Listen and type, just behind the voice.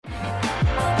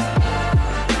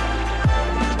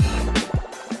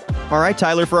All right,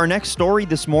 Tyler, for our next story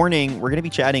this morning, we're going to be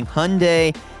chatting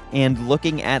Hyundai and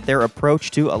looking at their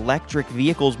approach to electric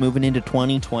vehicles moving into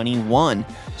 2021.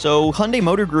 So Hyundai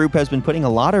Motor Group has been putting a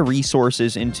lot of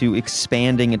resources into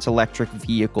expanding its electric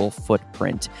vehicle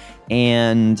footprint.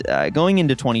 And going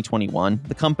into 2021,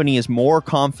 the company is more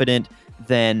confident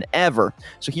than ever.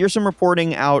 So here's some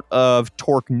reporting out of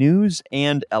Torque News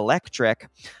and Electrek.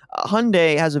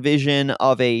 Hyundai has a vision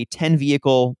of a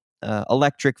 10-vehicle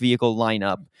electric vehicle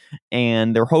lineup,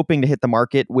 and they're hoping to hit the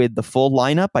market with the full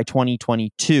lineup by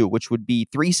 2022, which would be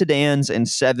 3 sedans and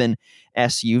 7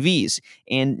 SUVs.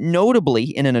 And notably,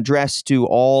 in an address to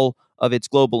all of its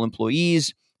global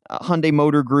employees, Hyundai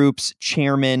Motor Group's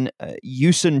chairman,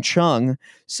 Yusun Chung,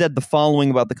 said the following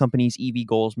about the company's EV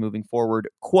goals moving forward.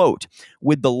 Quote,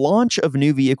 with the launch of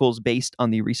new vehicles based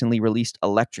on the recently released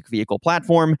electric vehicle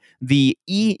platform, the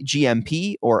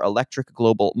eGMP, or Electric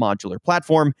Global Modular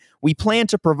Platform, we plan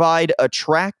to provide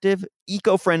attractive,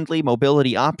 eco-friendly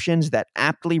mobility options that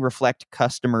aptly reflect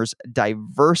customers'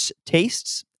 diverse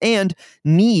tastes and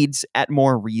needs at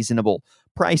more reasonable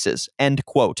prices, end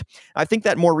quote. I think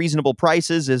that more reasonable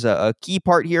prices is a key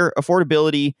part here.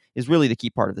 Affordability is really the key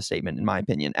part of the statement, in my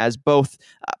opinion, as both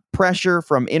pressure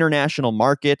from international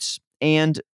markets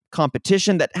and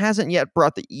competition that hasn't yet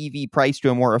brought the EV price to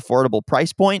a more affordable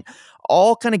price point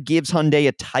all kind of gives Hyundai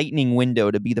a tightening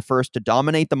window to be the first to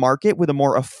dominate the market with a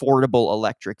more affordable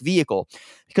electric vehicle.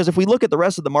 Because if we look at the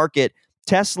rest of the market,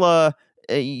 Tesla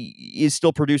is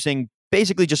still producing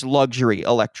basically just luxury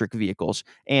electric vehicles.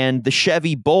 And the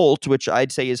Chevy Bolt, which I'd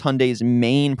say is Hyundai's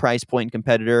main price point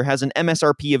competitor, has an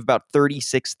MSRP of about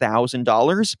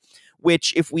 $36,000,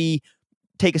 which if we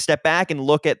take a step back and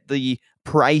look at the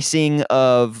pricing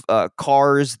of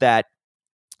cars that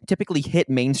typically hit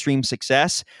mainstream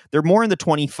success, they're more in the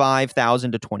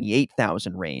 $25,000 to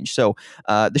 $28,000 range. So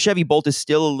the Chevy Bolt is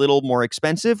still a little more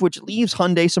expensive, which leaves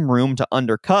Hyundai some room to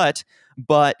undercut.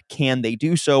 But can they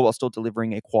do so while still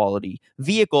delivering a quality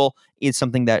vehicle is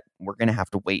something that we're going to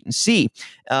have to wait and see.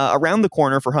 Around the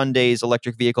corner for Hyundai's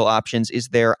electric vehicle options is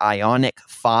their Ioniq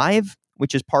 5,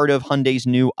 which is part of Hyundai's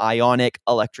new Ioniq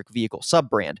electric vehicle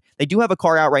sub-brand. They do have a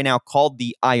car out right now called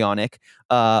the Ioniq,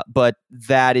 but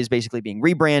that is basically being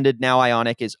rebranded. Now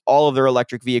Ioniq is all of their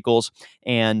electric vehicles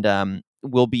and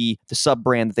will be the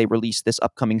sub-brand that they release this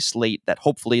upcoming slate that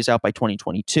hopefully is out by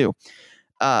 2022.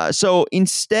 So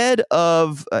instead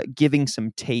of giving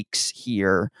some takes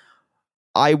here,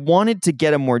 I wanted to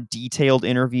get a more detailed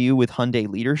interview with Hyundai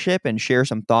leadership and share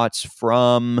some thoughts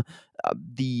from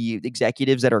the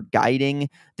executives that are guiding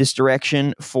this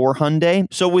direction for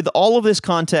Hyundai. So with all of this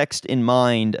context in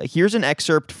mind, here's an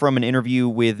excerpt from an interview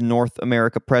with North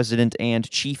America President and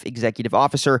Chief Executive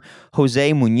Officer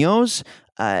Jose Munoz.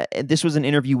 This was an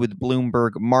interview with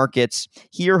Bloomberg Markets.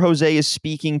 Here, Jose is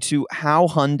speaking to how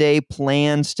Hyundai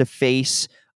plans to face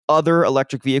other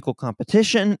electric vehicle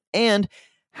competition and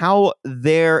how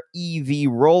their EV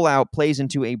rollout plays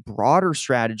into a broader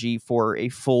strategy for a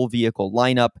full vehicle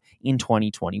lineup in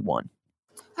 2021.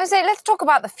 Jose, let's talk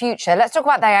about the future. Let's talk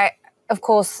about of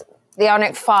course, the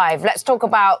Ioniq 5. Let's talk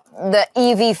about the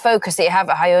EV focus that you have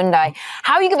at Hyundai.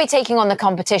 How are you going to be taking on the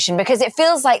competition? Because it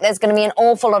feels like there's going to be an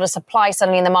awful lot of supply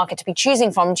suddenly in the market to be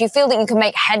choosing from. Do you feel that you can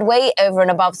make headway over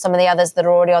and above some of the others that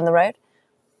are already on the road?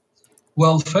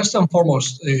 Well, first and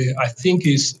foremost, I think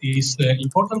is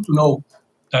important to know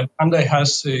that Hyundai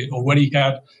has already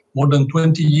had more than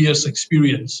 20 years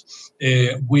experience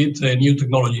with new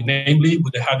technology, namely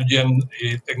with the hydrogen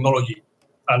technology.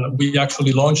 And we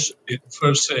actually launched the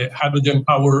first hydrogen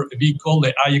power vehicle,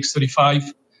 the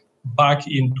iX35, back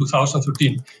in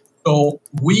 2013. So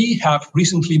we have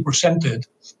recently presented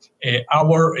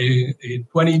our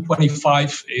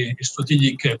 2025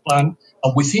 strategic plan.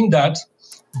 And within that,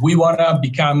 we want to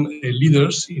become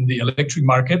leaders in the electric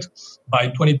market by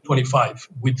 2025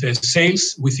 with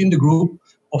sales within the group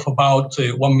of about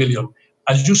 1 million.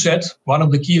 As you said, one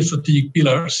of the key strategic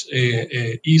pillars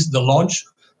is the launch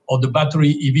of the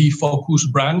battery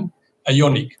EV-focused brand,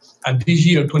 Ioniq. And this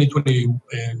year, 2021,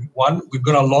 we're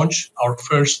going to launch our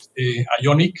first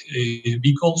Ioniq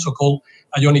vehicle, so-called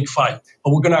Ioniq 5.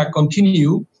 But we're going to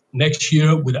continue next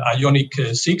year with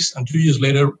Ioniq 6 and 2 years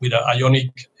later with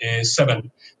Ioniq 7.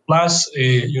 Plus,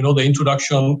 the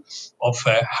introduction of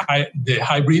the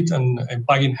hybrid and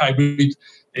plug-in hybrid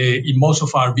in most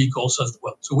of our vehicles as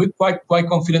well. So we're quite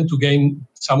confident to gain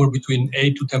somewhere between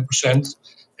 8 to 10%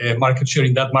 market share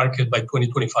in that market by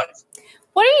 2025.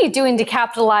 What are you doing to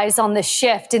capitalize on the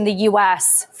shift in the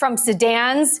U.S. from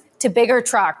sedans to bigger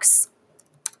trucks?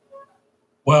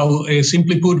 Well,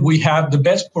 simply put, we have the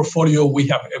best portfolio we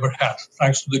have ever had,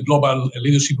 thanks to the global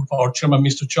leadership of our chairman,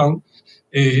 Mr. Chung.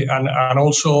 and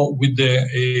also with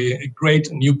the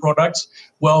great new products,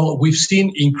 well, we've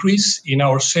seen increase in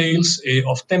our sales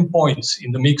of 10 points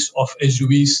in the mix of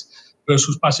SUVs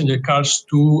versus passenger cars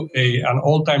to an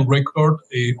all-time record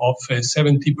of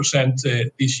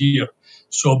 70% this year.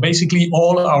 So basically,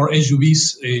 all our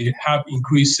SUVs have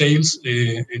increased sales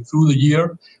through the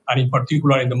year, and in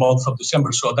particular in the month of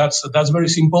December. So that's very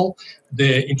simple.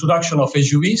 The introduction of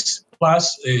SUVs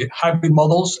plus hybrid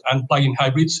models and plug-in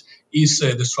hybrids is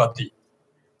the strategy.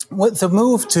 With the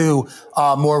move to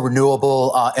more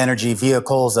renewable energy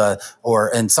vehicles, or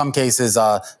in some cases,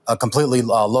 completely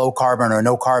low carbon or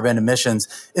no carbon emissions,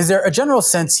 is there a general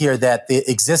sense here that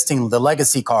the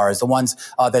legacy cars, the ones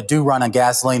that do run on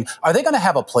gasoline, are they going to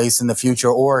have a place in the future,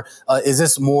 or is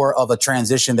this more of a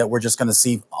transition that we're just going to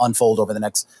see unfold over the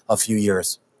next few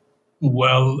years?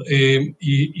 Well,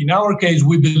 in our case,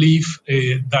 we believe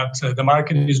that the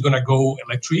market is going to go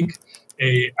electric.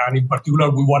 And in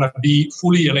particular, we want to be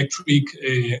fully electric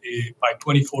by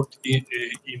 2040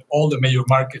 in all the major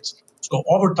markets. So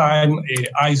over time,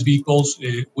 ICE vehicles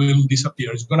will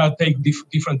disappear. It's going to take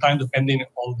different time depending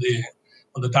on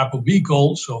the type of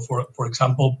vehicle. So for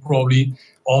example, probably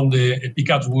on the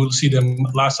pickups, we'll see them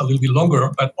last a little bit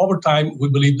longer. But over time, we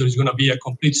believe there's going to be a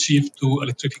complete shift to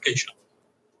electrification.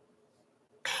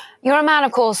 You're a man,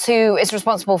 of course, who is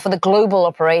responsible for the global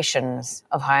operations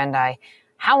of Hyundai.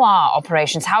 How are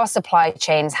operations? How are supply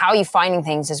chains? How are you finding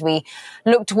things as we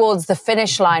look towards the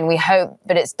finish line, we hope,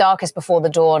 but it's darkest before the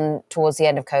dawn towards the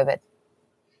end of COVID?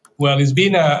 Well, it's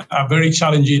been a very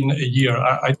challenging year,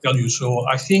 I tell you. So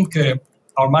I think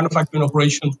our manufacturing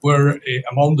operations were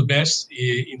among the best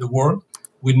in the world,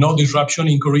 with no disruption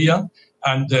in Korea.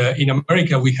 And in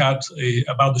America, we had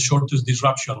about the shortest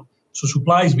disruption. So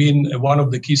supply has been one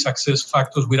of the key success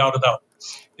factors, without a doubt.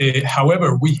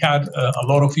 However, we had a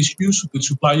lot of issues with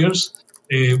suppliers,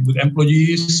 with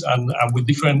employees, and with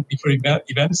different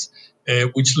events,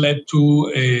 which led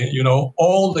to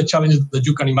all the challenges that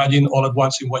you can imagine all at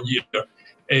once in 1 year.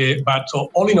 But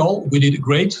all in all, we did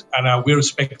great, and we're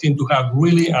expecting to have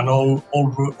really an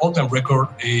all-time record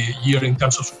year in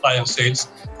terms of supply and sales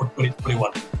for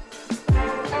 2021.